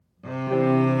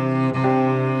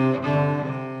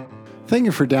Thank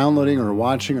you for downloading or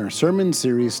watching our sermon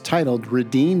series titled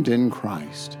Redeemed in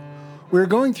Christ. We're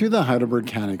going through the Heidelberg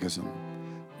Catechism.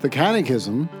 The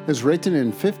Catechism is written in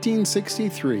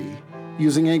 1563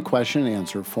 using a question and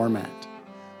answer format.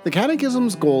 The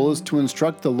Catechism's goal is to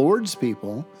instruct the Lord's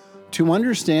people to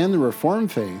understand the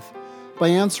Reformed faith by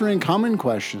answering common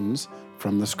questions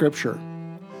from the Scripture.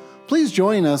 Please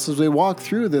join us as we walk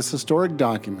through this historic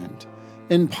document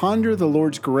and ponder the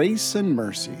Lord's grace and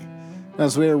mercy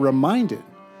as we are reminded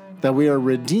that we are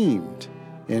redeemed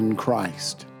in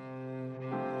Christ.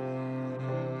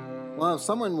 Well, if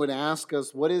someone would ask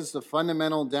us, what is the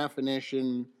fundamental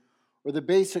definition or the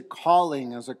basic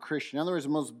calling as a Christian? In other words,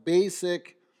 the most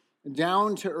basic,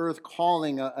 down-to-earth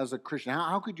calling as a Christian.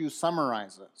 How could you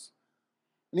summarize this?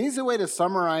 An easy way to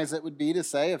summarize it would be to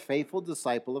say a faithful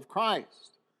disciple of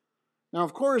Christ. Now,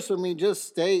 of course, when we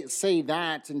just say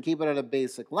that and keep it at a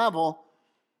basic level,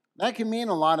 that can mean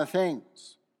a lot of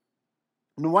things.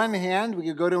 On the one hand, we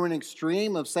could go to an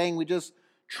extreme of saying we just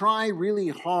try really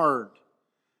hard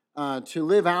to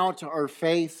live out our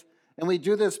faith, and we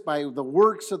do this by the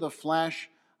works of the flesh.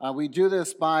 We do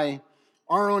this by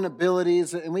our own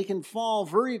abilities, and we can fall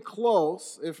very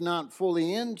close, if not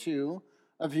fully into,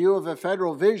 a view of a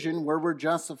federal vision where we're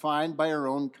justified by our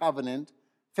own covenant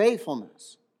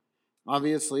faithfulness.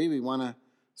 Obviously, we want to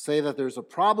say that there's a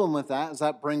problem with that, as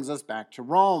that brings us back to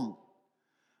Rome.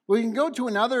 We can go to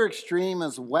another extreme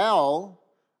as well,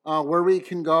 where we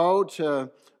can go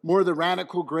to more the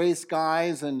radical grace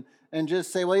guys and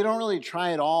just say, well, you don't really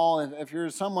try at all. If you're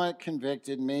somewhat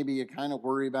convicted, maybe you kind of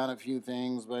worry about a few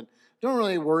things, but don't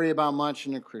really worry about much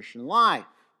in a Christian life.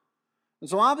 And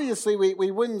so obviously we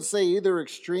wouldn't say either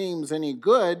extreme's any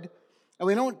good, and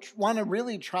we don't want to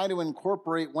really try to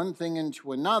incorporate one thing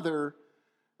into another.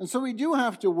 And so we do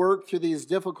have to work through these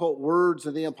difficult words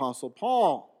of the Apostle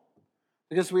Paul,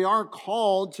 because we are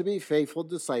called to be faithful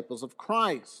disciples of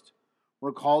Christ.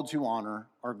 We're called to honor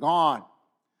our God.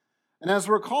 And as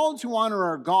we're called to honor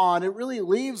our God, it really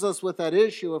leaves us with that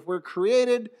issue. If we're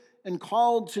created and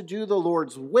called to do the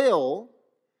Lord's will,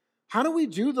 how do we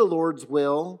do the Lord's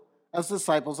will as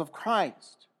disciples of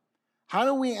Christ? How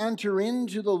do we enter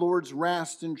into the Lord's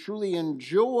rest and truly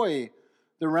enjoy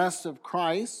the rest of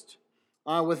Christ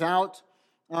without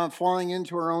falling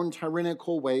into our own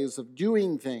tyrannical ways of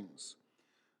doing things?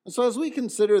 And so as we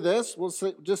consider this, we'll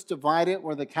just divide it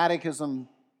where the Catechism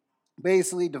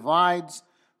basically divides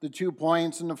the 2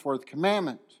 points in the fourth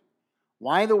commandment.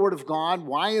 Why the Word of God?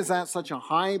 Why is that such a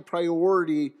high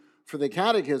priority for the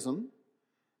Catechism?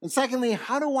 And secondly,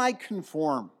 how do I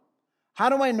conform? How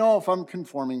do I know if I'm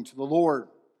conforming to the Lord?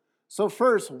 So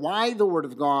first, why the Word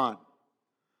of God?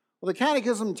 Well, the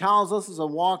Catechism tells us as it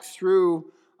walks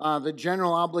through the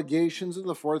general obligations of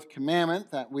the fourth commandment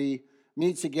that we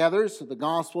meet together so the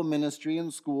gospel ministry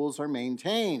and schools are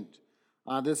maintained.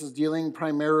 This is dealing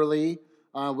primarily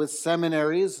with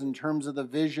seminaries in terms of the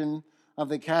vision of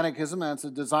the Catechism. That's a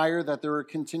desire that there are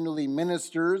continually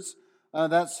ministers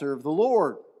that serve the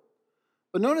Lord.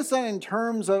 But notice that in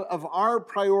terms of our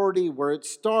priority where it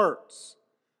starts,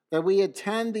 that we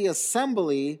attend the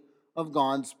assembly of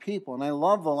God's people. And I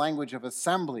love the language of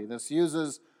assembly. This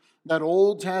uses that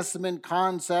Old Testament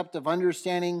concept of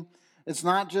understanding it's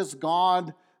not just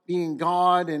God being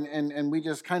God and we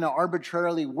just kind of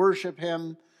arbitrarily worship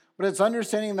Him, but it's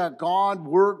understanding that God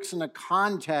works in the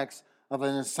context of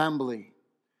an assembly.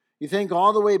 You think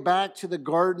all the way back to the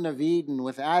Garden of Eden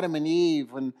with Adam and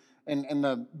Eve and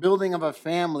the building of a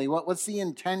family. What's the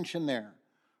intention there?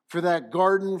 For that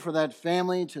garden, for that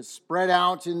family to spread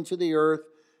out into the earth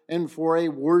and for a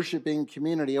worshiping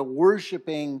community, a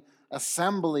worshiping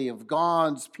assembly of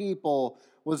God's people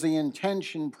was the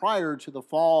intention prior to the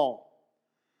fall.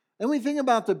 Then we think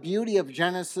about the beauty of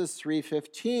Genesis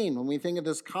 3:15 when we think of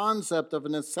this concept of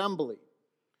an assembly,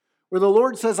 where the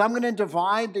Lord says, I'm going to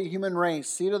divide the human race,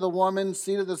 seed of the woman,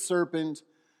 seed of the serpent,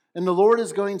 and the Lord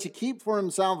is going to keep for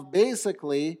Himself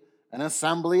basically an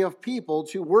assembly of people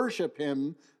to worship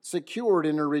Him, secured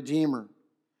in a Redeemer.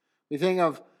 We think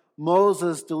of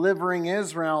Moses delivering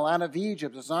Israel out of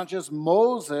Egypt. It's not just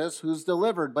Moses who's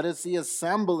delivered, but it's the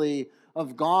assembly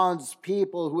of God's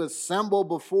people who assemble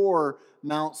before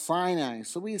Mount Sinai.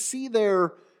 So we see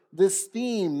there this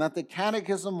theme that the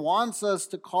Catechism wants us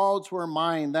to call to our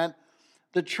mind, that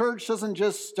the church doesn't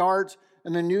just start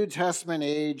in the New Testament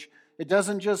age. It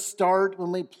doesn't just start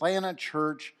when we plant a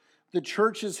church. The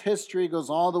church's history goes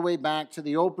all the way back to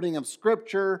the opening of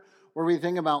Scripture, where we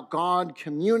think about God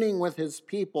communing with His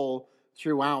people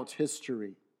throughout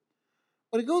history.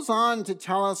 But it goes on to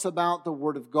tell us about the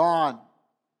Word of God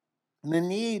and the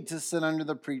need to sit under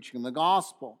the preaching of the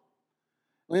gospel.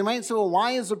 We might say, well,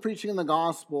 why is the preaching of the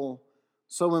gospel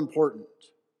so important?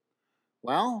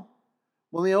 Well,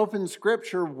 when we open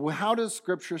Scripture, how does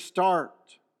Scripture start?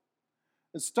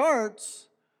 It starts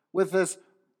with this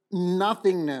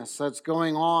nothingness that's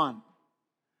going on.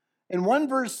 In 1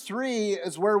 verse 3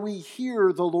 is where we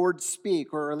hear the Lord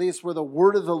speak, or at least where the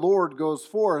word of the Lord goes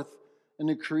forth and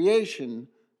the creation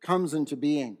comes into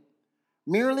being.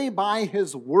 Merely by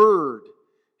his word,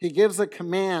 he gives a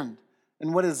command,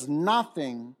 and what is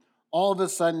nothing all of a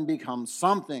sudden becomes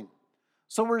something.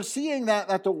 So we're seeing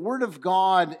that the word of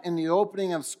God in the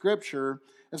opening of Scripture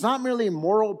is not merely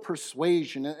moral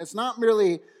persuasion. It's not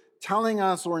merely telling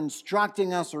us or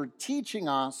instructing us or teaching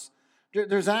us.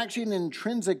 There's actually an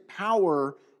intrinsic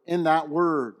power in that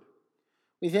word.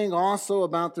 We think also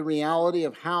about the reality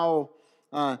of how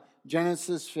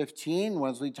Genesis 15,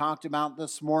 as we talked about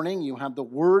this morning, you have the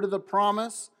word of the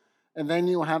promise, and then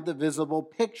you have the visible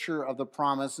picture of the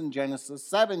promise in Genesis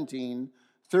 17,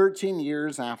 13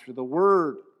 years after the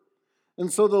word.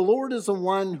 And so the Lord is the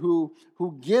one who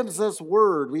gives us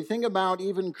word. We think about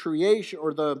even creation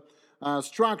or the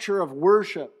structure of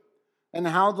worship and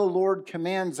how the Lord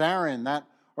commands Aaron that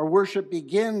our worship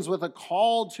begins with a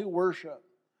call to worship.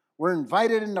 We're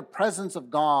invited in the presence of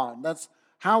God. That's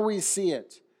how we see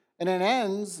it. And it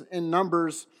ends in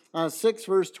Numbers 6,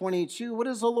 verse 22. What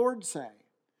does the Lord say?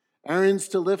 Aaron's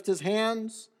to lift his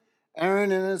hands.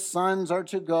 Aaron and his sons are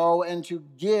to go and to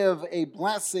give a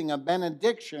blessing, a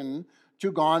benediction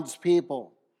to God's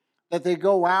people. That they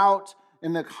go out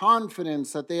in the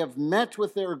confidence that they have met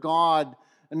with their God,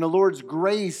 and the Lord's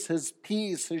grace, his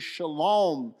peace, his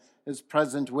shalom is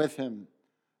present with him.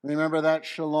 Remember that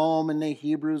shalom in the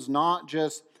Hebrews, not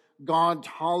just God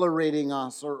tolerating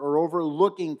us or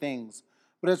overlooking things,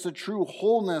 but it's a true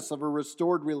wholeness of a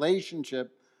restored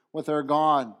relationship with our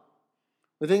God.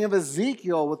 We think of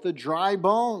Ezekiel with the dry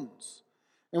bones.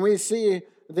 And we see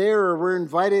there we're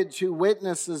invited to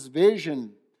witness this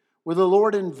vision where the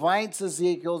Lord invites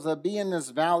Ezekiel to be in this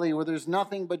valley where there's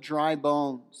nothing but dry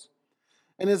bones.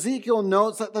 And Ezekiel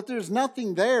notes that there's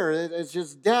nothing there. It's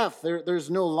just death.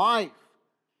 There's no life.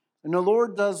 And the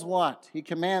Lord does what? He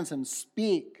commands him,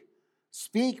 speak.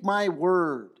 Speak my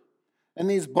word. And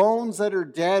these bones that are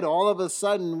dead, all of a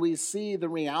sudden we see the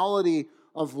reality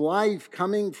of life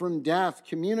coming from death,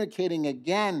 communicating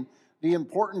again the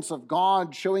importance of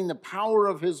God, showing the power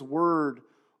of his word,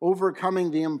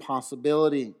 overcoming the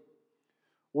impossibility.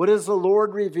 What does the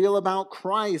Lord reveal about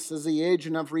Christ as the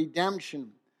agent of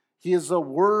redemption? He is a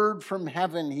word from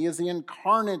heaven. He is the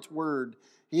incarnate word.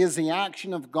 He is the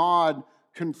action of God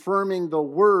confirming the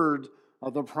word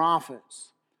of the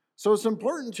prophets. So it's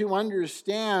important to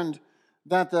understand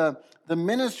that the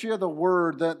ministry of the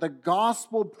word, the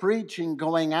gospel preaching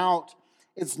going out,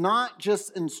 it's not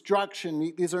just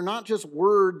instruction. These are not just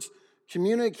words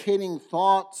communicating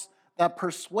thoughts that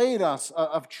persuade us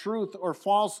of truth or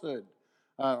falsehood.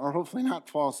 Or hopefully not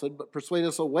falsehood, but persuade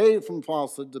us away from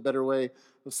falsehood is a better way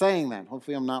of saying that.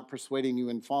 Hopefully I'm not persuading you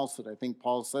in falsehood. I think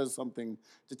Paul says something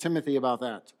to Timothy about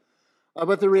that.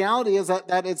 But the reality is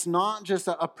that it's not just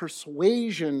a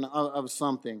persuasion of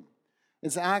something.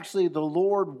 It's actually the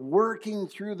Lord working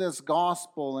through this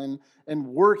gospel and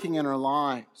working in our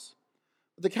lives.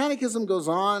 The Catechism goes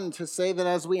on to say that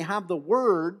as we have the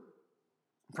word,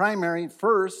 primary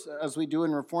first, as we do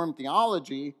in Reformed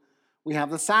theology, we have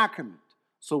the sacrament.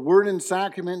 So word and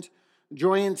sacrament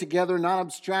join together, not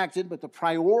abstracted, but the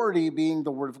priority being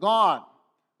the word of God.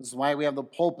 This is why we have the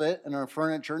pulpit and our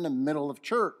furniture in the middle of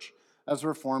church as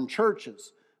Reformed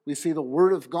churches. We see the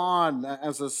word of God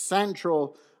as a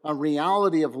central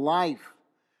reality of life.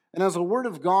 And as the word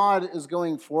of God is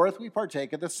going forth, we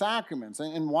partake of the sacraments.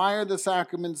 And why are the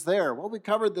sacraments there? Well, we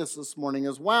covered this morning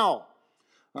as well.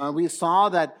 We saw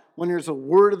that when there's a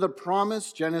word of the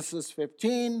promise, Genesis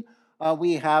 15,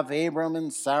 we have Abram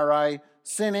and Sarai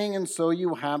sinning, and so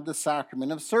you have the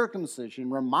sacrament of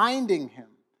circumcision, reminding him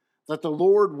that the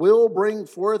Lord will bring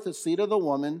forth the seed of the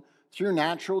woman through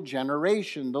natural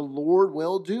generation. The Lord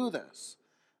will do this.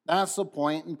 That's the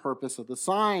point and purpose of the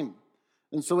sign.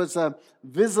 And so it's a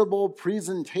visible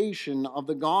presentation of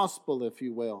the gospel, if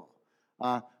you will.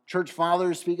 Church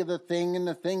fathers speak of the thing and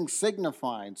the thing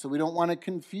signified, so we don't want to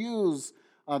confuse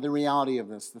the reality of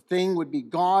this. The thing would be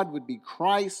God, would be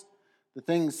Christ. The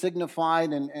thing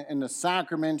signified in the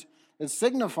sacrament is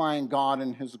signifying God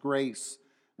and his grace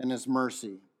and his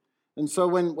mercy. And so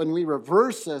when we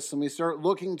reverse this and we start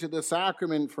looking to the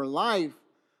sacrament for life,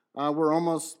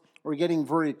 we're getting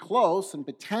very close and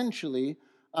potentially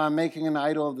making an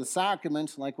idol of the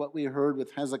sacrament, like what we heard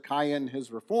with Hezekiah and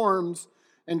his reforms,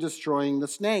 and destroying the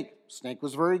snake. The snake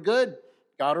was very good.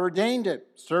 God ordained it,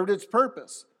 served its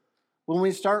purpose. when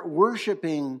we start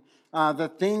worshiping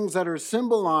the things that are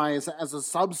symbolized as a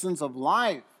substance of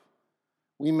life,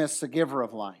 we miss the giver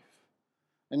of life.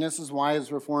 And this is why,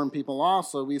 as Reformed people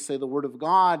also, we say the Word of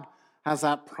God has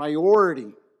that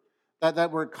priority,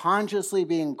 that we're consciously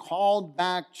being called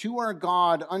back to our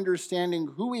God, understanding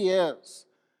who He is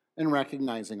and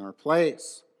recognizing our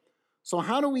place. So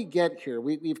how do we get here?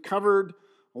 We've covered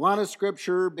a lot of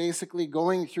Scripture, basically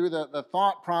going through the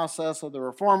thought process of the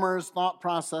Reformers, thought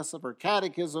process of our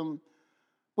catechism.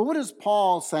 But what is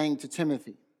Paul saying to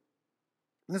Timothy?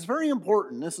 And it's very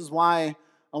important. This is why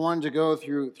I wanted to go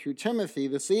through Timothy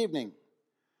this evening.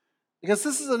 Because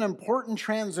this is an important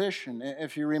transition,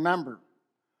 if you remember.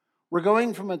 We're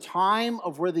going from a time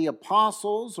of where the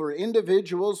apostles or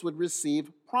individuals would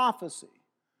receive prophecy.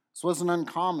 This wasn't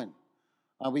uncommon.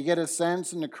 We get a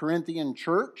sense in the Corinthian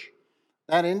church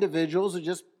that individuals would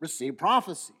just receive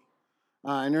prophecy.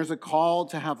 And there's a call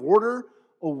to have order,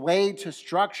 a way to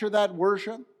structure that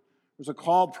worship. There's a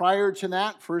call prior to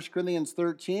that, 1 Corinthians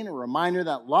 13, a reminder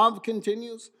that love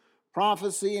continues.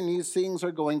 Prophecy and these things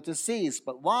are going to cease,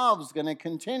 but love's going to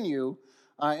continue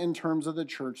in terms of the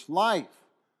church life.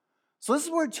 So this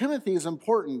is where Timothy is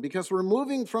important, because we're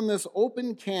moving from this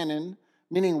open canon,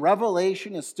 meaning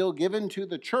revelation is still given to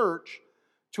the church,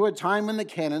 to a time when the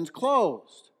canon's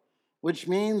closed, which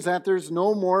means that there's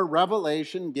no more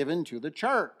revelation given to the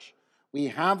church. We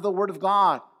have the Word of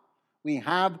God. We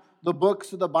have the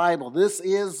books of the Bible. This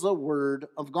is the Word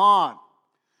of God.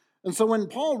 And so when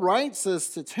Paul writes this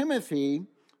to Timothy,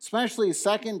 especially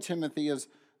 2 Timothy is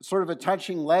sort of a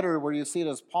touching letter where you see it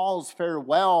as Paul's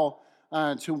farewell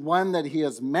to one that he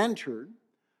has mentored.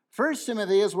 1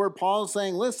 Timothy is where Paul is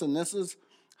saying, listen, this is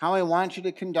how I want you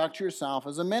to conduct yourself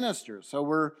as a minister. So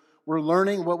we're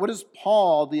learning what does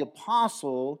Paul, the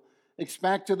apostle,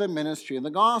 expect of the ministry of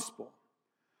the gospel.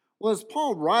 Well, as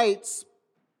Paul writes,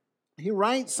 he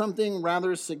writes something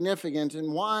rather significant,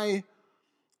 and why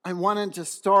I wanted to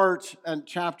start at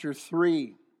chapter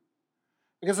 3.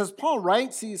 Because as Paul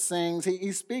writes these things,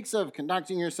 he speaks of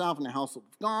conducting yourself in the house of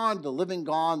God, the living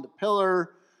God, the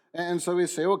pillar. And so we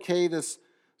say, okay, this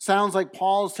sounds like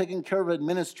Paul's taking care of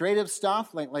administrative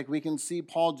stuff, like we can see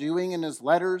Paul doing in his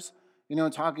letters,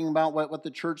 talking about what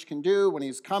the church can do, when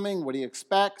he's coming, what he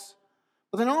expects.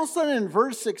 But then all of a sudden in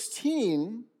verse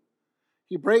 16,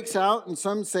 he breaks out, and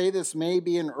some say this may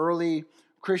be an early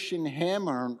Christian hymn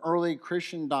or an early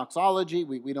Christian doxology.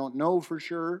 We don't know for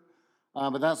sure,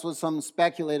 but that's what some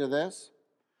speculate of this.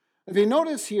 If you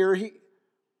notice here,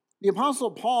 the Apostle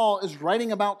Paul is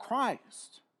writing about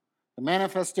Christ, the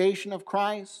manifestation of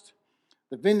Christ,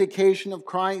 the vindication of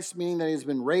Christ, meaning that he's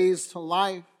been raised to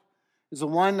life, is the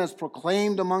one that's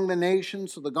proclaimed among the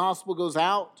nations, so the gospel goes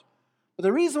out. But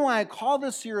the reason why I call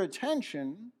this to your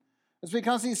attention is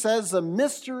because he says the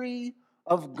mystery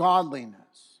of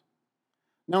godliness.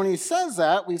 Now, when he says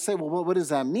that, we say, well, what does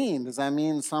that mean? Does that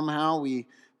mean somehow we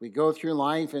go through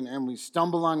life and we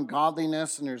stumble on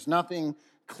godliness and there's nothing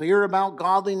clear about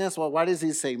godliness? Well, why does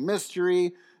he say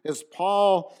mystery? Is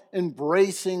Paul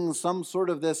embracing some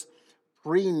sort of this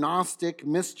pre-Gnostic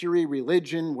mystery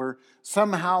religion where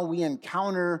somehow we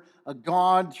encounter a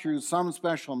God through some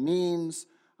special means,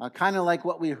 kind of like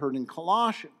what we heard in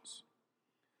Colossians?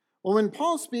 Well, when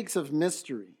Paul speaks of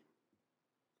mystery,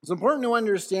 it's important to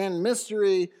understand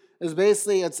mystery is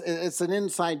basically, it's an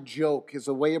inside joke, is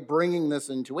a way of bringing this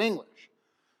into English.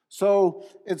 So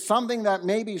it's something that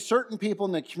maybe certain people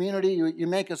in the community, you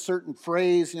make a certain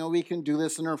phrase, we can do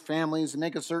this in our families,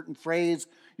 make a certain phrase.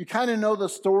 You kind of know the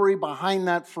story behind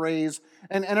that phrase,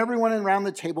 and everyone around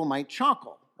the table might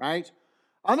chuckle, right?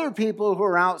 Other people who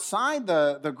are outside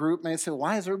the group may say,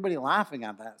 why is everybody laughing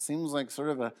at that? Seems like sort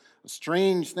of a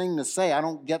strange thing to say. I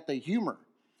don't get the humor.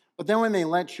 But then when they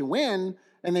let you in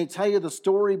and they tell you the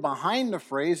story behind the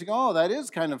phrase, you go, oh, that is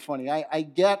kind of funny. I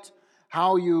get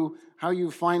how you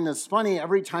find this funny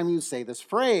every time you say this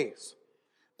phrase.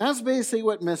 That's basically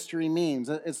what mystery means.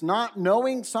 It's not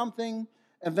knowing something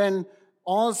and then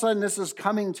all of a sudden this is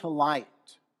coming to light.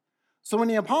 So when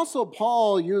the Apostle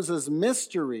Paul uses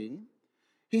mystery,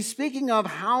 he's speaking of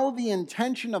how the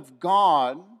intention of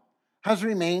God has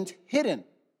remained hidden.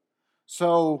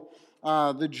 So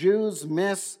the Jews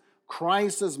miss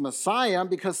Christ as Messiah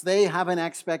because they have an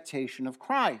expectation of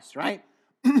Christ, right?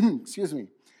 Excuse me.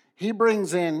 He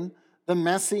brings in the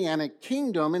Messianic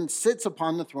kingdom and sits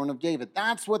upon the throne of David.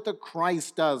 That's what the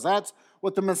Christ does. That's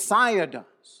what the Messiah does.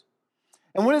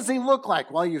 And what does he look like?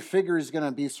 Well, you figure he's going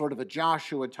to be sort of a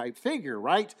Joshua-type figure,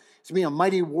 right? He's going to be a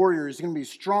mighty warrior. He's going to be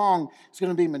strong. He's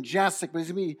going to be majestic, but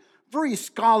he's going to be very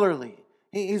scholarly.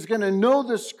 He's going to know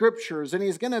the scriptures, and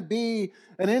he's going to be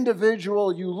an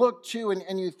individual you look to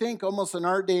and you think almost in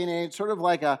our day and age, sort of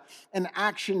like an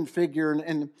action figure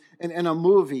in a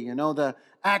movie, the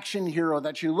action hero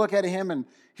that you look at him and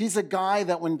he's a guy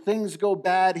that when things go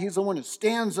bad, he's the one who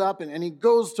stands up and he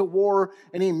goes to war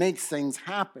and he makes things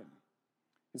happen.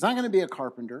 He's not going to be a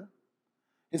carpenter.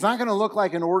 He's not going to look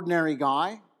like an ordinary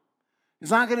guy. He's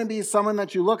not going to be someone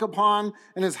that you look upon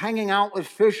and is hanging out with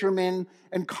fishermen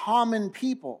and common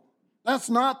people. That's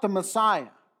not the Messiah,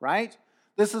 right?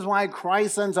 This is why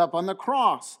Christ ends up on the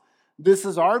cross. This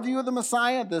is our view of the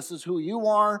Messiah. This is who you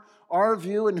are. Our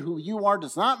view and who you are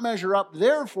does not measure up.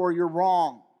 Therefore, you're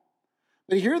wrong.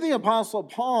 But here the Apostle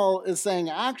Paul is saying,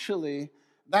 actually,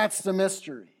 that's the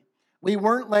mystery. We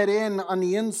weren't let in on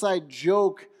the inside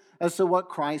joke as to what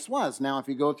Christ was. Now, if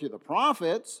you go through the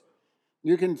prophets,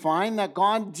 you can find that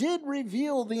God did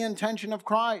reveal the intention of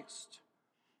Christ.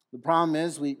 The problem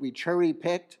is we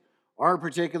cherry-picked our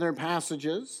particular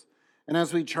passages, and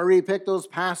as we cherry-pick those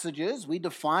passages, we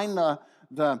define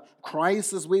the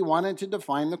Christ as we wanted to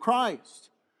define the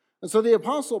Christ. And so the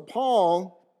Apostle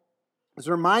Paul is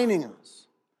reminding us,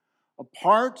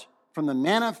 apart from the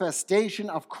manifestation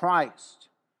of Christ,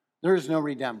 there is no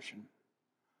redemption.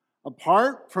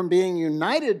 Apart from being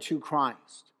united to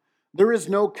Christ, there is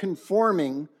no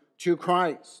conforming to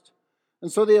Christ. And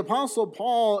so the Apostle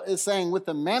Paul is saying with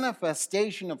the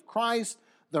manifestation of Christ,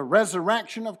 the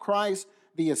resurrection of Christ,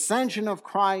 the ascension of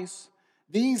Christ,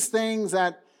 these things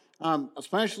that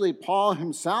especially Paul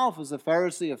himself as a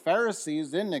Pharisee of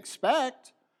Pharisees didn't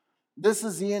expect, this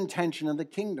is the intention of the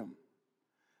kingdom.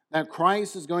 That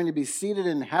Christ is going to be seated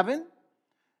in heaven,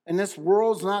 and this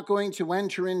world's not going to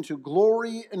enter into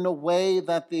glory in the way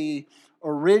that the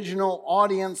original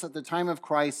audience at the time of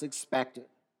Christ expected.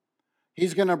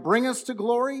 He's going to bring us to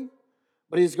glory,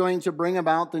 but he's going to bring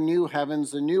about the new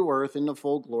heavens, the new earth in the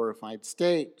full glorified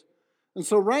state. And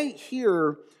so right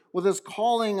here, with this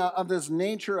calling of this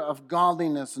nature of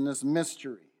godliness and this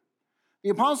mystery, the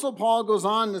Apostle Paul goes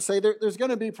on to say there's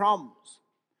going to be problems.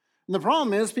 And the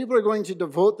problem is people are going to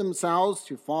devote themselves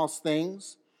to false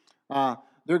things.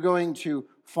 They're going to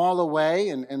fall away,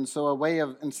 and so a way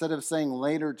of, instead of saying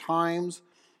later times,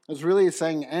 is really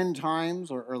saying end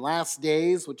times or last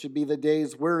days, which would be the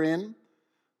days we're in.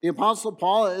 The Apostle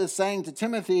Paul is saying to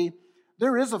Timothy,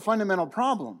 there is a fundamental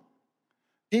problem.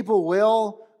 People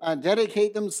will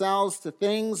dedicate themselves to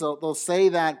things. They'll say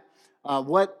that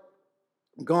what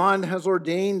God has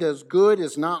ordained as good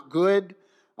is not good.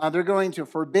 They're going to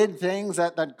forbid things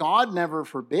that God never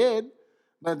forbid,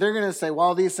 but they're going to say,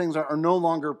 well, these things are no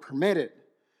longer permitted.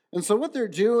 And so what they're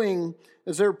doing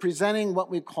is they're presenting what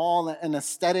we call an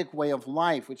aesthetic way of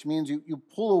life, which means you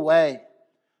pull away.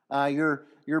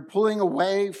 You're pulling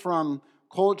away from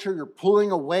culture, you're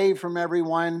pulling away from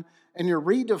everyone, and you're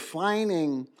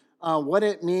redefining what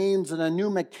it means in a new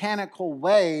mechanical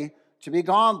way to be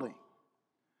godly.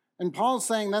 And Paul's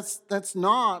saying that's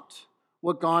not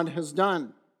what God has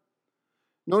done.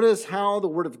 Notice how the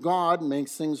Word of God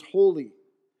makes things holy.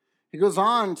 He goes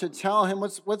on to tell him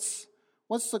what's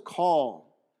the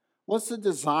call, what's the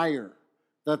desire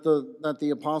that the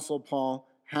Apostle Paul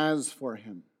has for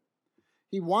him.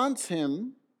 He wants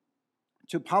him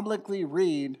to publicly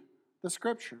read the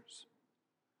Scriptures.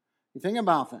 You think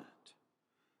about that.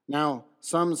 Now,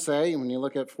 some say, when you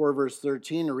look at 4 verse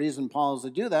 13, the reason Paul is to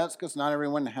do that is because not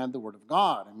everyone had the Word of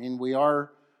God. I mean, we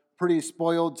are pretty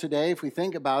spoiled today if we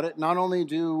think about it. Not only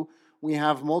do we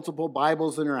have multiple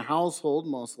Bibles in our household,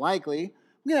 most likely,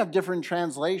 we can have different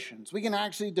translations. We can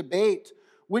actually debate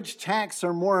which texts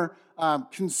are more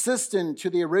consistent to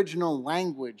the original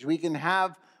language. We can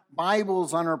have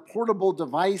Bibles on our portable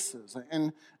devices,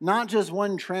 and not just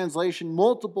one translation,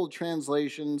 multiple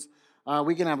translations.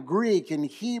 We can have Greek and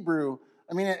Hebrew.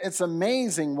 I mean, it's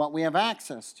amazing what we have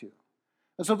access to.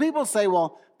 And so people say,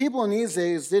 well, people in these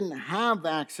days didn't have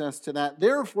access to that.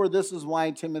 Therefore, this is why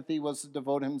Timothy was to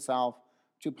devote himself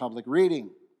to public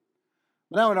reading.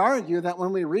 But I would argue that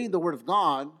when we read the Word of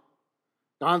God,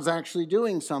 God's actually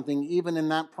doing something even in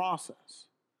that process.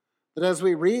 That as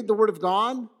we read the Word of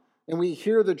God and we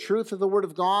hear the truth of the Word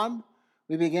of God,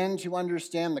 we begin to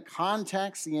understand the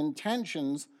context, the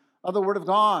intentions of the Word of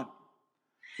God.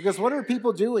 Because what are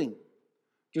people doing?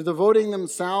 They're devoting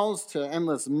themselves to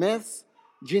endless myths,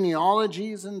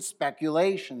 genealogies, and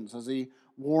speculations, as he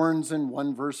warns in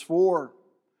 1 verse 4.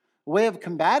 A way of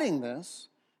combating this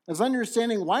is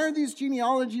understanding, why are these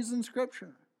genealogies in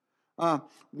Scripture?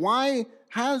 Why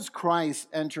has Christ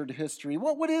entered history?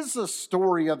 What is the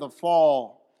story of the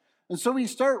fall? And so we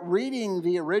start reading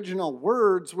the original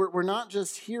words. We're not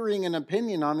just hearing an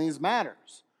opinion on these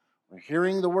matters. We're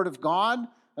hearing the Word of God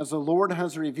as the Lord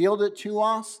has revealed it to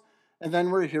us, and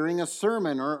then we're hearing a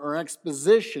sermon or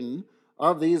exposition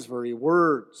of these very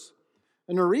words.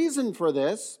 And the reason for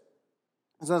this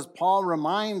is, as Paul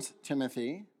reminds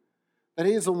Timothy, that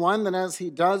he is the one that as he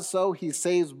does so, he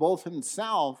saves both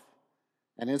himself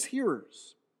and his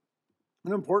hearers.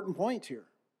 An important point here.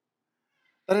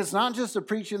 That it's not just the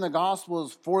preaching of the gospel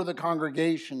is for the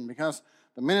congregation because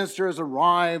the minister has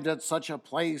arrived at such a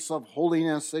place of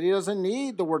holiness that he doesn't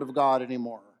need the word of God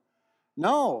anymore.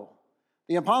 No.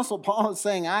 The Apostle Paul is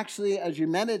saying, actually, as you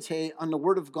meditate on the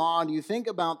word of God, you think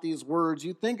about these words,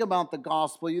 you think about the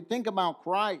gospel, you think about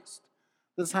Christ.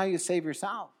 This is how you save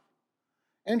yourself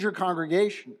and your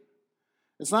congregation.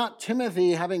 It's not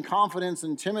Timothy having confidence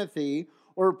in Timothy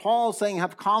or Paul saying,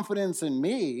 have confidence in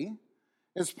me.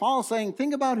 It's Paul saying,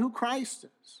 think about who Christ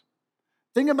is.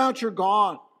 Think about your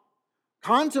God.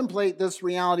 Contemplate this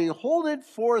reality. Hold it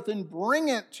forth and bring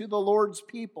it to the Lord's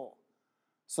people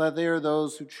so that they are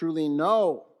those who truly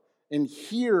know and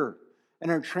hear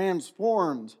and are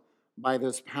transformed by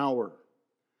this power.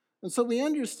 And so we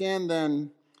understand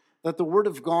then that the Word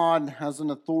of God has an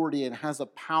authority. It has a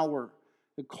power.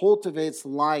 It cultivates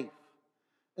life.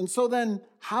 And so then,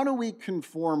 how do we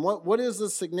conform? What is the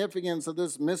significance of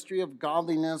this mystery of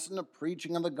godliness and the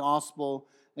preaching of the gospel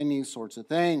and these sorts of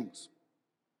things?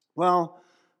 Well,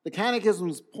 the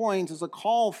Catechism's point is a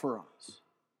call for us.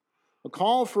 A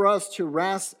call for us to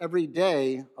rest every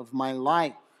day of my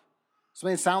life. This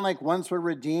may sound like once we're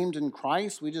redeemed in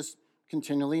Christ, we just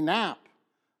continually nap.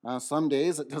 Some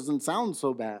days it doesn't sound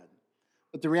so bad.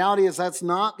 But the reality is that's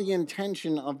not the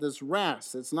intention of this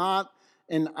rest. It's not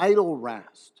an idle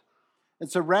rest.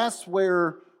 It's a rest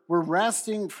where we're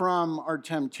resting from our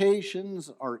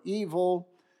temptations, our evil,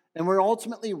 and we're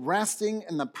ultimately resting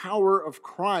in the power of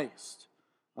Christ.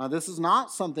 This is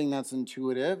not something that's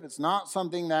intuitive. It's not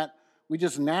something that we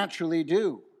just naturally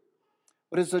do.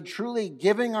 But it's a truly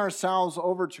giving ourselves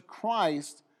over to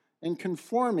Christ and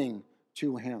conforming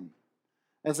to Him.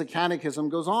 As the Catechism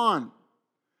goes on,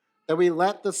 that we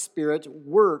let the Spirit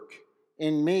work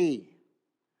in me.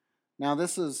 Now,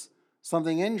 this is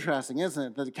something interesting, isn't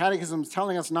it? That the Catechism is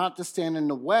telling us not to stand in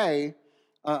the way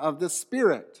of the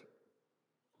Spirit.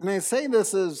 And I say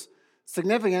this is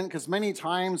significant because many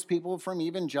times people from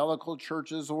evangelical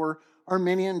churches or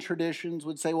Arminian traditions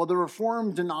would say, well, the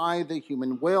Reformed deny the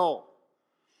human will.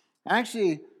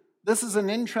 Actually, this is an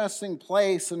interesting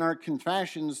place in our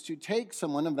confessions to take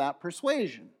someone of that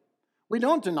persuasion. We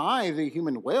don't deny the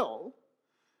human will.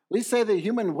 We say the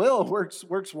human will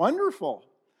works wonderful.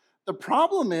 The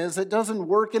problem is it doesn't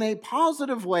work in a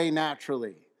positive way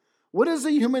naturally. What does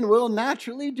the human will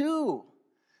naturally do?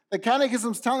 The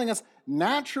Catechism is telling us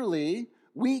naturally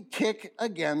we kick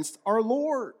against our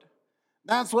Lord.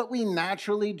 That's what we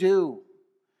naturally do.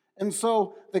 And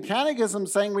so the Catechism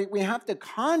is saying we have to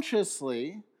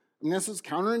consciously, and this is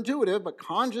counterintuitive, but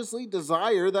consciously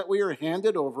desire that we are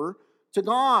handed over to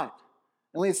God.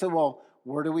 And we say, well,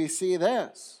 where do we see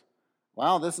this?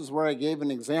 Well, this is where I gave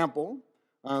an example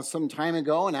some time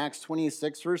ago in Acts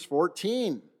 26, verse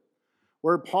 14,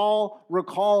 where Paul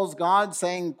recalls God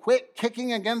saying, quit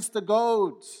kicking against the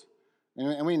goads.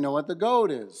 And we know what the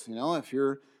goad is. You know, if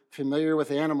you're familiar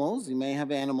with animals, you may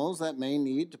have animals that may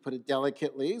need, to put it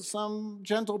delicately, some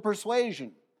gentle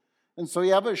persuasion. And so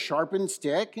you have a sharpened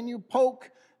stick and you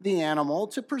poke the animal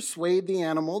to persuade the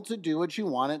animal to do what you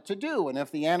want it to do. And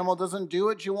if the animal doesn't do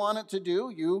what you want it to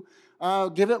do, you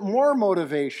give it more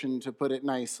motivation, to put it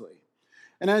nicely.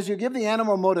 And as you give the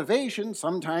animal motivation,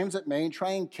 sometimes it may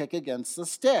try and kick against the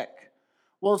stick.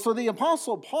 Well, so the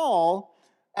Apostle Paul,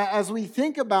 as we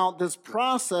think about this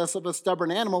process of a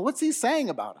stubborn animal, what's he saying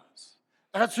about us?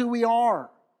 That's who we are.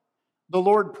 The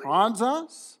Lord prods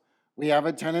us. We have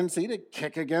a tendency to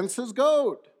kick against his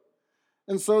goad.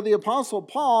 And so the Apostle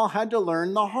Paul had to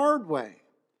learn the hard way.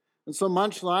 And so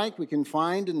much like we can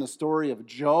find in the story of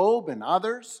Job and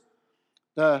others,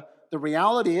 the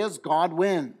reality is God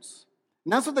wins.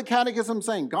 And that's what the Catechism is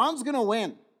saying. God's going to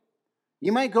win.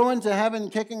 You might go into heaven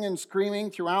kicking and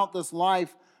screaming throughout this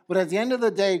life, but at the end of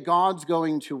the day, God's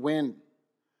going to win.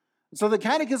 So the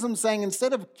Catechism is saying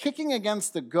instead of kicking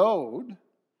against the goad,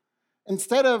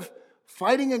 instead of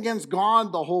fighting against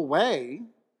God the whole way,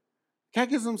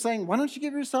 Catechism is saying, why don't you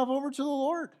give yourself over to the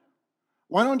Lord?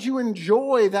 Why don't you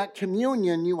enjoy that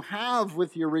communion you have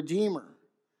with your Redeemer?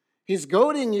 He's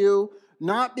goading you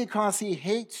not because he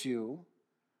hates you,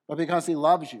 but because he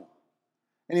loves you.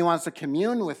 And he wants to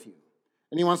commune with you.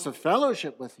 And he wants to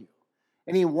fellowship with you.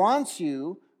 And he wants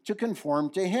you to conform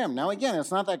to him. Now, again,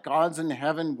 it's not that God's in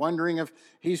heaven wondering if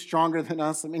he's stronger than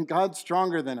us. I mean, God's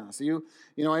stronger than us. I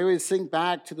always think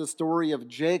back to the story of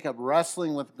Jacob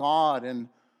wrestling with God. And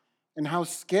and how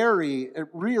scary it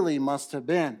really must have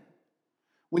been.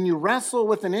 When you wrestle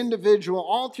with an individual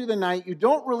all through the night, you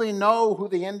don't really know who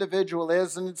the individual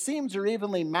is, and it seems you're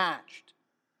evenly matched.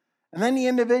 And then the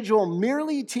individual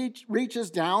merely reaches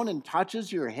down and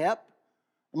touches your hip.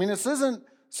 I mean, this isn't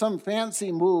some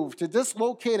fancy move. To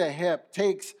dislocate a hip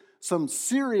takes some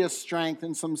serious strength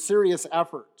and some serious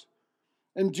effort.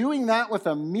 And doing that with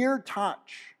a mere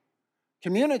touch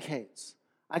communicates,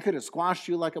 I could have squashed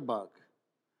you like a bug.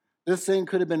 This thing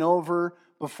could have been over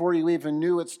before you even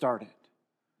knew it started.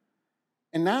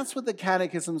 And that's what the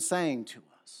Catechism's saying to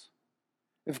us.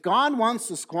 If God wants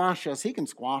to squash us, he can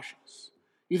squash us.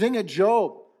 You think of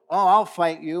Job, oh, I'll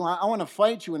fight you. I want to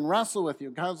fight you and wrestle with you.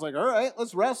 God's like, all right,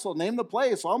 let's wrestle. Name the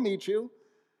place. I'll meet you.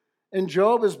 And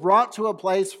Job is brought to a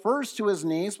place, first to his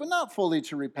knees, but not fully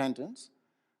to repentance.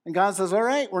 And God says, all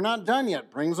right, we're not done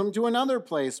yet. Brings him to another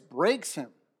place, breaks him.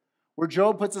 Where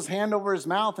Job puts his hand over his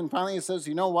mouth and finally he says,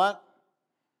 you know what?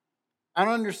 I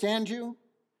don't understand you.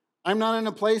 I'm not in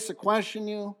a place to question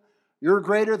you. You're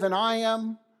greater than I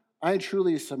am. I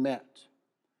truly submit.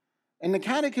 And the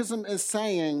Catechism is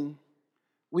saying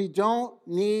we don't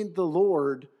need the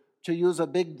Lord to use a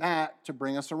big bat to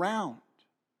bring us around.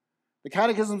 The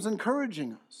Catechism is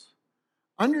encouraging us.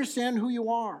 Understand who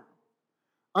you are.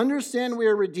 Understand we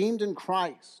are redeemed in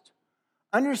Christ.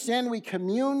 Understand we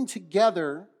commune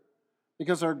together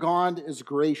because our God is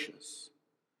gracious.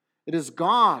 It is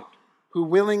God who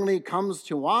willingly comes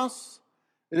to us.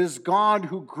 It is God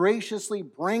who graciously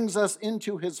brings us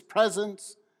into his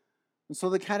presence. And so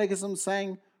the Catechism is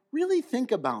saying, really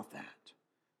think about that.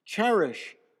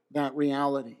 Cherish that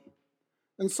reality.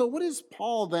 And so what is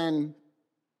Paul then,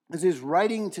 as he's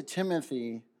writing to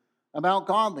Timothy about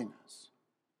godliness?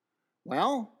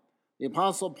 Well, the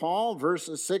Apostle Paul,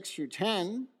 verses 6 through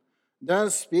 10,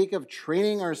 does speak of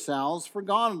training ourselves for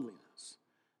godliness.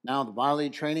 Now, the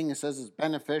bodily training, it says, is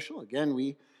beneficial. Again,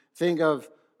 we think of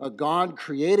God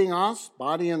creating us,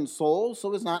 body and soul,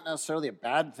 so it's not necessarily a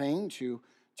bad thing to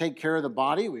take care of the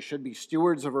body. We should be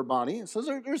stewards of our body. It says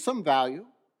there's some value.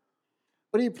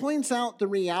 But he points out the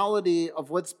reality of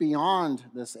what's beyond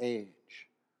this age.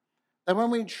 That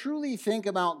when we truly think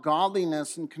about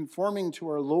godliness and conforming to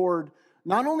our Lord,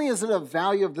 not only is it a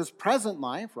value of this present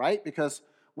life, right? Because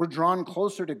we're drawn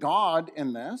closer to God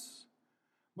in this,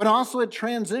 but also it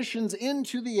transitions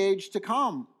into the age to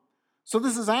come. So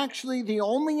this is actually the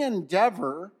only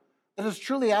endeavor that is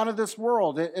truly out of this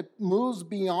world. It moves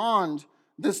beyond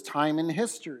this time in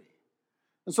history.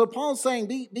 And so Paul's saying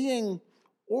being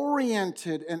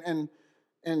oriented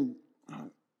and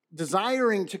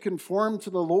desiring to conform to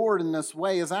the Lord in this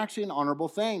way is actually an honorable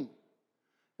thing.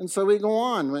 And so we go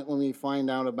on when we find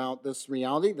out about this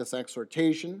reality, this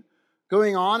exhortation,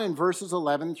 going on in verses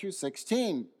 11 through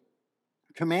 16.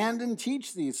 Command and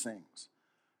teach these things,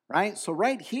 right? So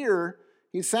right here,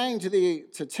 he's saying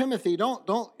to Timothy,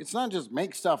 don't, it's not just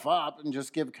make stuff up and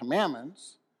just give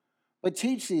commandments, but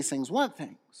teach these things. What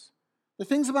things? The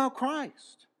things about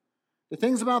Christ, the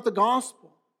things about the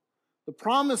gospel, the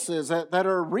promises that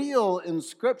are real in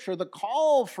Scripture, the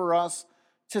call for us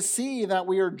to see that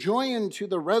we are joined to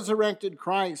the resurrected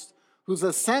Christ who's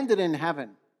ascended in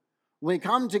heaven. We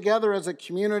come together as a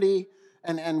community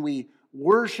and we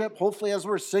worship. Hopefully, as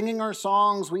we're singing our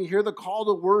songs, we hear the call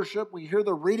to worship, we hear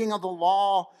the reading of the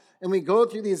law, and we go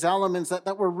through these elements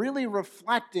that we're really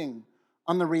reflecting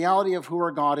on the reality of who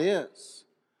our God is.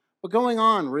 But going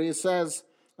on, where he says,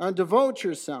 devote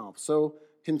yourself. So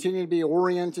continue to be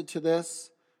oriented to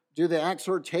this. Do the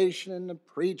exhortation and the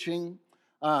preaching.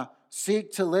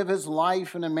 Seek to live his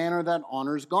life in a manner that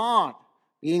honors God,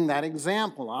 being that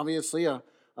example. Obviously, a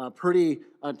pretty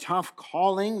tough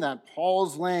calling that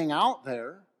Paul's laying out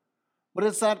there, but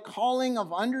it's that calling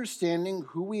of understanding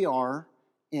who we are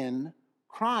in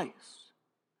Christ.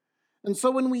 And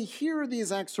so when we hear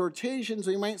these exhortations,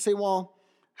 we might say, well,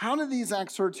 how do these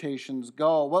exhortations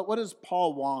go? What does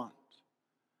Paul want?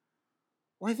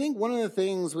 Well, I think one of the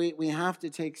things we have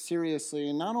to take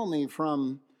seriously, not only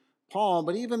from Paul,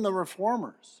 but even the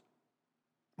reformers.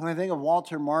 When I think of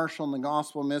Walter Marshall and the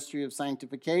gospel mystery of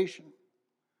sanctification,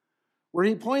 where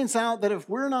he points out that if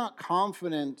we're not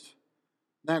confident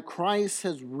that Christ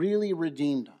has really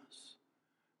redeemed us,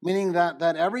 meaning that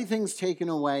everything's taken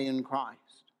away in Christ,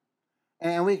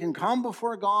 and we can come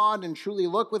before God and truly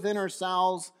look within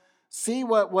ourselves, see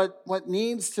what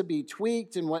needs to be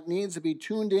tweaked and what needs to be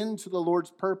tuned into the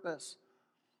Lord's purpose.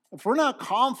 If we're not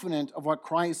confident of what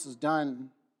Christ has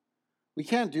done, we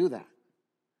can't do that.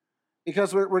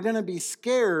 Because we're going to be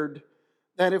scared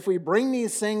that if we bring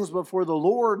these things before the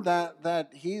Lord, that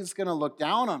he's going to look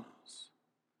down on us.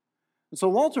 And so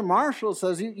Walter Marshall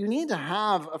says you need to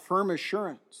have a firm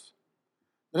assurance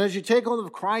That as you take hold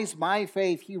of Christ by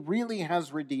faith, he really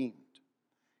has redeemed.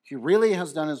 He really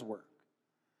has done his work.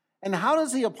 And how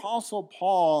does the Apostle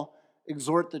Paul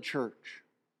exhort the church?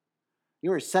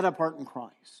 You are set apart in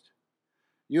Christ.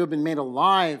 You have been made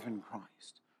alive in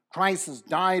Christ. Christ has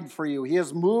died for you. He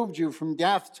has moved you from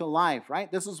death to life,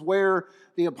 right? This is where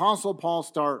the Apostle Paul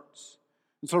starts.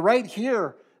 And so right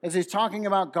here, as he's talking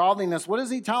about godliness, what does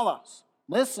he tell us?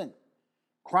 Listen,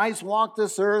 Christ walked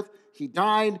this earth. He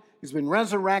died. He's been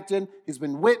resurrected. He's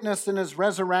been witnessed in his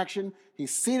resurrection.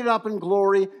 He's seated up in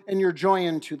glory, and you're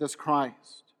joined to this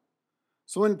Christ.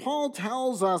 So when Paul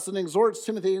tells us and exhorts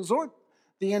Timothy, exhort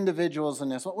the individuals in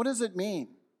this, what does it mean?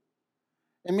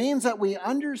 It means that we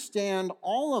understand,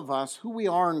 all of us, who we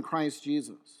are in Christ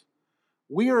Jesus.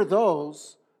 We are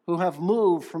those who have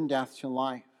moved from death to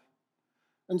life.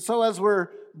 And so as we're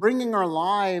bringing our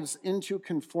lives into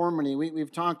conformity,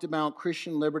 we've talked about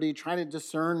Christian liberty, trying to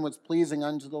discern what's pleasing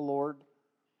unto the Lord.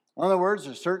 In other words,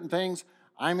 there's certain things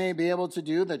I may be able to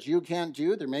do that you can't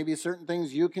do. There may be certain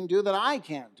things you can do that I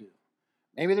can't do.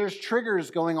 Maybe there's triggers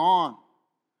going on.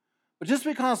 But just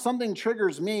because something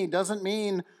triggers me doesn't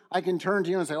mean I can turn to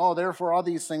you and say, oh, therefore all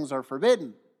these things are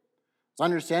forbidden. It's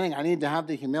understanding I need to have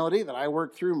the humility that I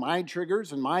work through my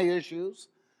triggers and my issues,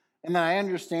 and that I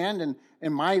understand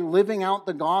in my living out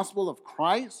the gospel of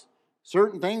Christ,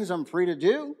 certain things I'm free to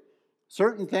do.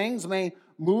 Certain things may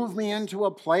move me into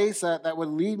a place that would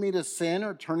lead me to sin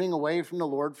or turning away from the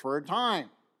Lord for a time.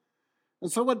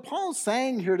 And so what Paul's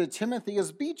saying here to Timothy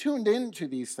is be tuned into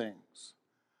these things.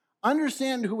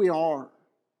 Understand who we are.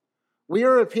 We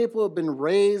are a people who have been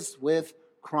raised with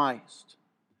Christ.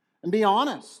 And be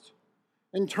honest.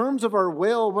 In terms of our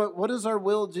will, what does our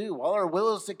will do? Well, our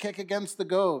will is to kick against the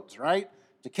goads, right?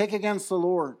 To kick against the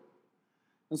Lord.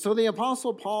 And so the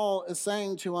Apostle Paul is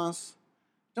saying to us,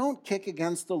 don't kick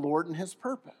against the Lord and his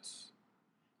purpose.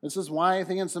 This is why I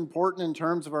think it's important in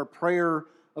terms of our prayer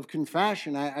of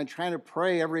confession. I try to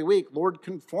pray every week, Lord,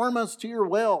 conform us to your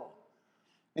will.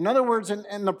 In other words,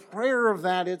 in the prayer of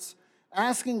that, it's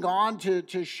asking God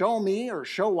to show me or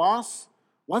show us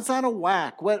what's out of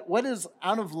whack, what is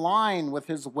out of line with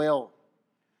his will.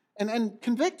 And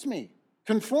convict me,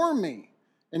 conform me,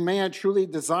 and may I truly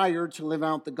desire to live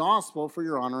out the gospel for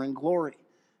your honor and glory.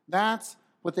 That's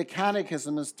what the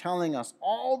Catechism is telling us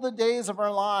all the days of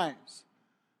our lives,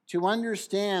 to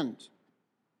understand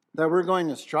that we're going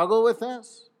to struggle with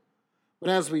this. But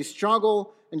as we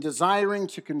struggle in desiring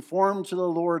to conform to the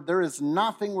Lord, there is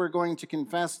nothing we're going to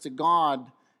confess to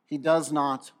God he does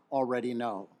not already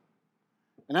know.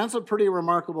 And that's a pretty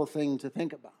remarkable thing to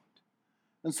think about.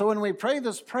 And so when we pray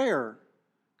this prayer,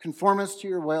 conform us to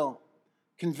your will,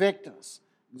 convict us,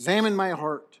 examine my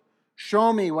heart,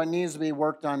 show me what needs to be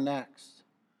worked on next.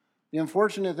 The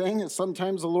unfortunate thing is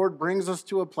sometimes the Lord brings us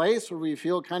to a place where we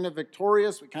feel kind of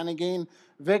victorious, we kind of gain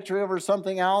victory over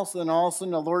something else, and all of a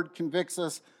sudden the Lord convicts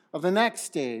us of the next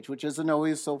stage, which isn't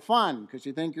always so fun, because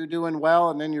you think you're doing well,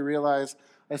 and then you realize,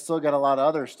 I still got a lot of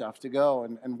other stuff to go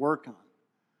and work on.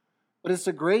 But it's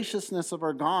the graciousness of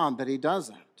our God that he does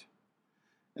that.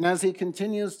 And as he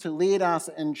continues to lead us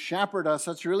and shepherd us,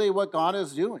 that's really what God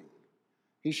is doing.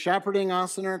 He's shepherding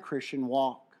us in our Christian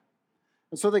walk.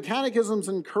 And so the Catechism's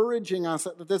encouraging us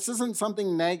that this isn't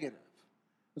something negative.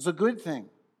 It's a good thing.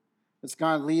 It's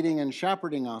God leading and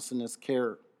shepherding us in his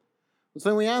care. And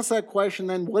so when we ask that question,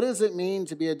 then what does it mean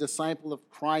to be a disciple of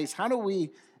Christ? How do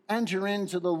we enter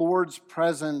into the Lord's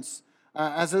presence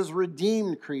as his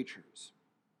redeemed creatures?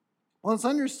 Well, it's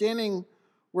understanding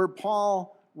where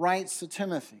Paul writes to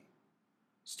Timothy,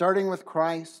 starting with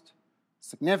Christ,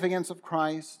 significance of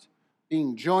Christ,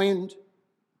 being joined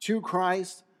to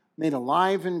Christ, made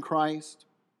alive in Christ.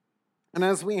 And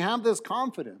as we have this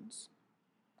confidence,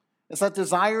 it's that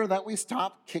desire that we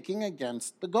stop kicking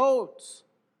against the goads,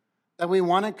 that we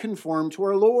want to conform to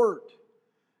our Lord.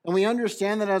 And we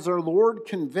understand that as our Lord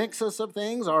convicts us of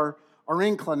things, our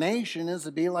inclination is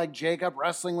to be like Jacob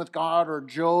wrestling with God, or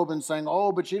Job and saying,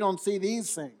 oh, but you don't see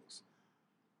these things.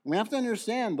 We have to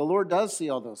understand the Lord does see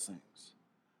all those things.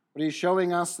 But he's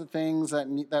showing us the things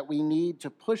that we need to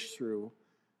push through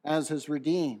as his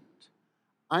redeemed.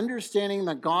 Understanding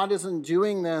that God isn't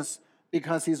doing this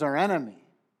because he's our enemy,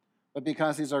 but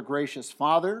because he's our gracious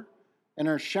Father and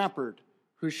our shepherd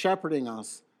who's shepherding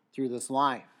us through this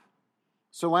life.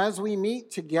 So as we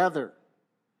meet together,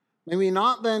 may we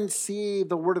not then see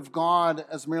the Word of God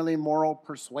as merely moral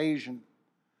persuasion,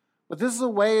 but this is a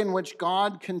way in which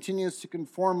God continues to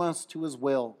conform us to his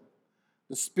will.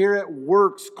 The Spirit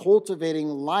works cultivating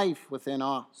life within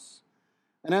us.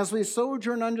 And as we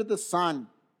sojourn under the sun,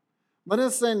 let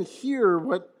us then hear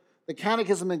what the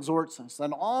Catechism exhorts us,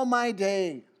 that all my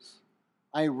days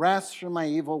I rest from my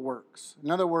evil works.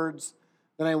 In other words,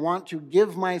 that I want to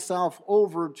give myself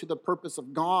over to the purpose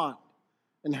of God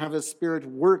and have His Spirit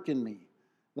work in me,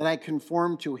 that I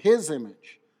conform to His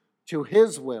image, to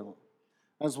His will,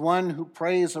 as one who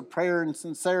prays a prayer in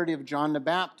sincerity of John the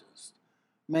Baptist.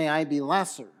 May I be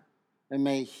lesser, and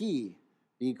may He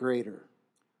be greater.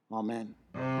 Amen.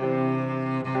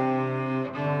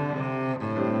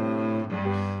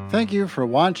 Thank you for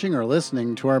watching or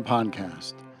listening to our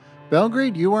podcast.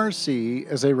 Belgrade URC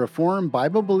is a Reformed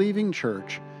Bible-believing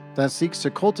church that seeks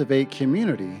to cultivate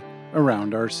community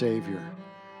around our Savior.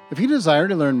 If you desire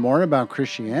to learn more about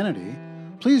Christianity,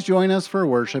 please join us for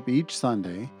worship each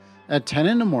Sunday at 10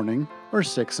 in the morning or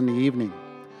 6 in the evening.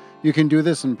 You can do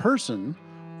this in person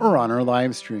or on our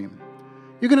live stream.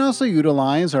 You can also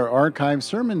utilize our archive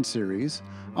sermon series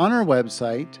on our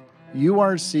website,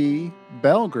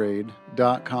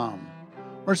 urcbelgrade.com,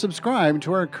 or subscribe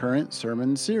to our current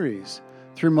sermon series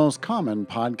through most common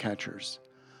podcatchers.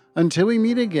 Until we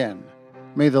meet again,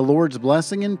 may the Lord's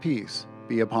blessing and peace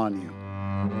be upon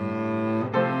you.